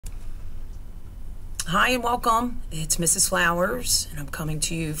Hi and welcome. It's Mrs. Flowers, and I'm coming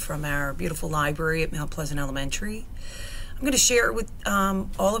to you from our beautiful library at Mount Pleasant Elementary. I'm going to share with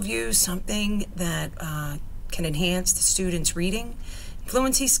all of you something that can enhance the students' reading and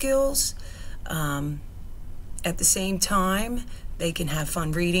fluency skills. At the same time, they can have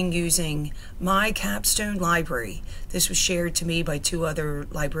fun reading using my Capstone Library. This was shared to me by two other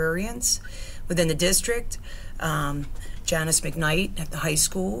librarians within the district. Janice McKnight at the high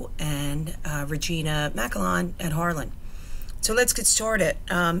school and Regina McAlon at Harlan. So let's get started.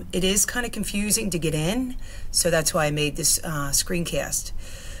 It is kind of confusing to get in, so that's why I made this screencast.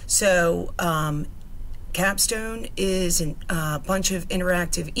 So Capstone is a bunch of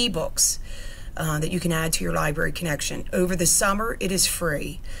interactive ebooks that you can add to your library connection. Over the summer, it is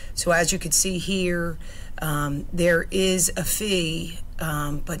free. So as you can see here, there is a fee,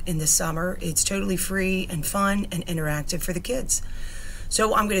 but in the summer, it's totally free and fun and interactive for the kids.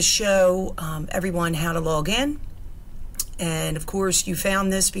 So I'm going to show everyone how to log in. And of course, you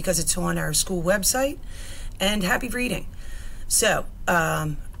found this because it's on our school website. And happy reading. So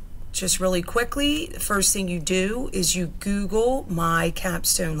just really quickly, the first thing you do is you Google My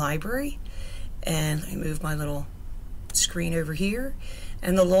Capstone Library. And let me move my little screen over here.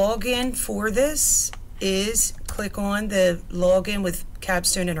 And the login for this is click on the login with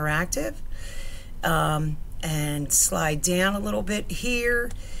Capstone Interactive and slide down a little bit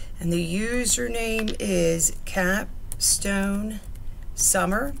here. And the username is Capstone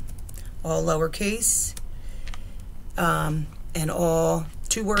Summer, all lowercase, and all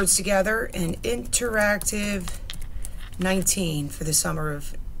two words together, and Interactive 19 for the summer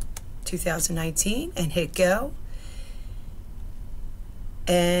of 2019, and hit go.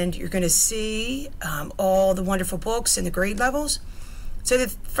 And you're going to see all the wonderful books and the grade levels. So the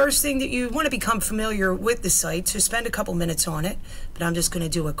first thing that you want to become familiar with the site, so spend a couple minutes on it, but I'm just going to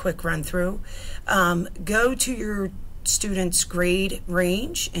do a quick run through. Go to your student's grade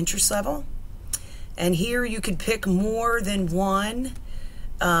range, interest level, and here you can pick more than one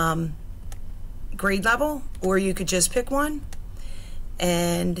grade level, or you could just pick one.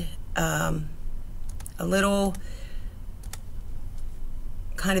 And a little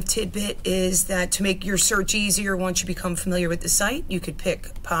kind of tidbit is that to make your search easier once you become familiar with the site, you could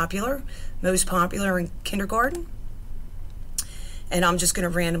pick popular, most popular in kindergarten. And I'm just going to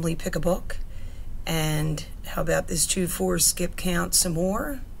randomly pick a book. And how about this 2-4 skip count some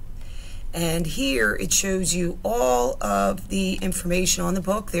more? And here it shows you all of the information on the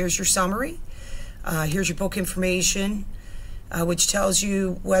book. There's your summary. Here's your book information, which tells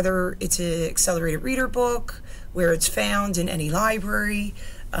you whether it's an accelerated reader book, where it's found in any library,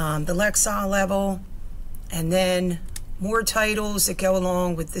 the Lexile level, and then more titles that go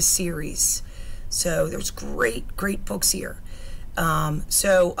along with this series. So there's great books here.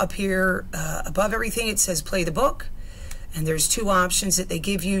 So up here above everything it says play the book, and there's two options that they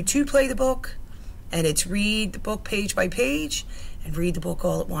give you to play the book, and it's read the book page by page and read the book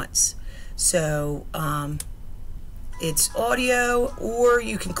all at once. So it's audio, or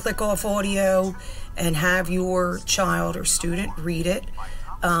you can click off audio and have your child or student read it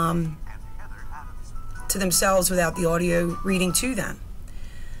to themselves without the audio reading to them.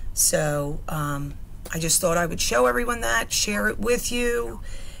 So I just thought I would show everyone that, share it with you,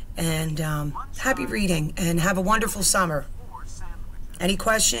 and happy reading, and have a wonderful summer. Any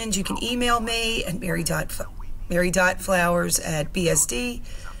questions, you can email me at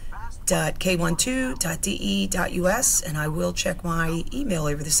mary.flowers@bsd.k12.de.us, and I will check my email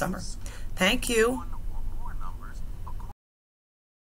over the summer. Thank you.